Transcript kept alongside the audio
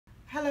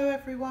Hello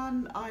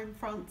everyone, I'm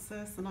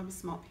Frances and I'm a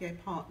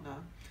SmartPA partner.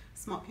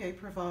 SmartPA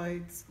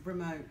provides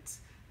remote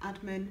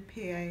admin,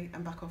 PA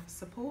and back office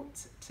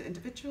support to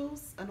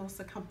individuals and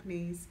also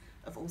companies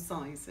of all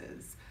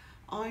sizes.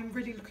 I'm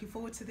really looking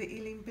forward to the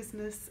Ealing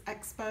Business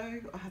Expo.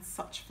 I had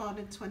such fun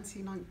in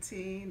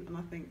 2019 and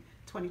I think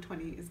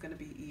 2020 is going to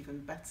be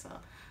even better.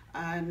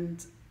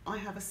 And I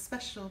have a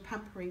special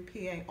Pampering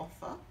PA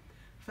offer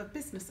for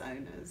business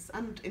owners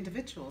and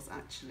individuals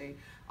actually.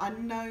 I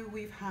know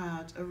we've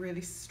had a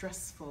really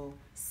stressful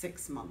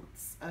 6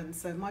 months, and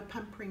so my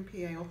Pampering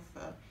PA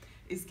offer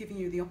is giving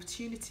you the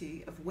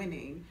opportunity of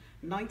winning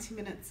 90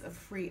 minutes of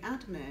free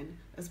admin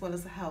as well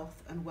as a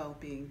health and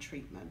well-being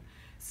treatment.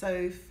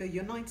 So for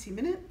your 90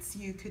 minutes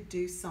you could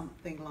do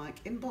something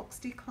like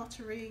inbox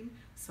decluttering,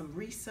 some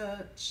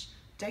research,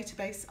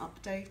 database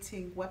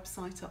updating,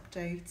 website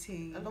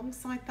updating.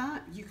 Alongside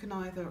that you can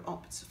either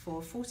opt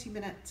for a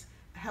 40-minute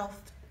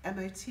health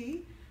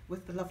MOT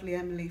with the lovely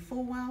Emily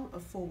Forwell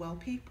of Forwell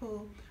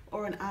People,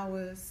 or an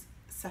hour's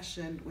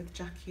session with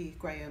Jackie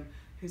Graham,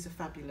 who's a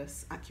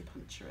fabulous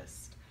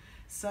acupuncturist.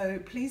 So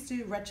please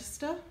do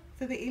register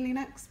for the Ealing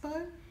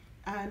Expo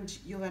and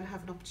you'll then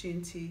have an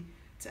opportunity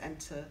to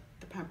enter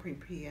the Pampering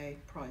PA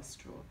prize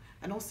draw.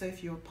 And also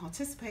if you're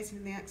participating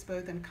in the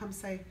Expo, then come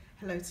say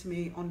hello to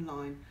me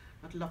online.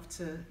 I'd love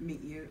to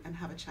meet you and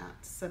have a chat.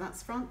 So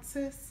that's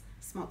Frances,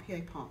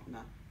 SmartPA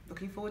partner.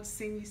 Looking forward to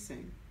seeing you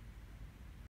soon.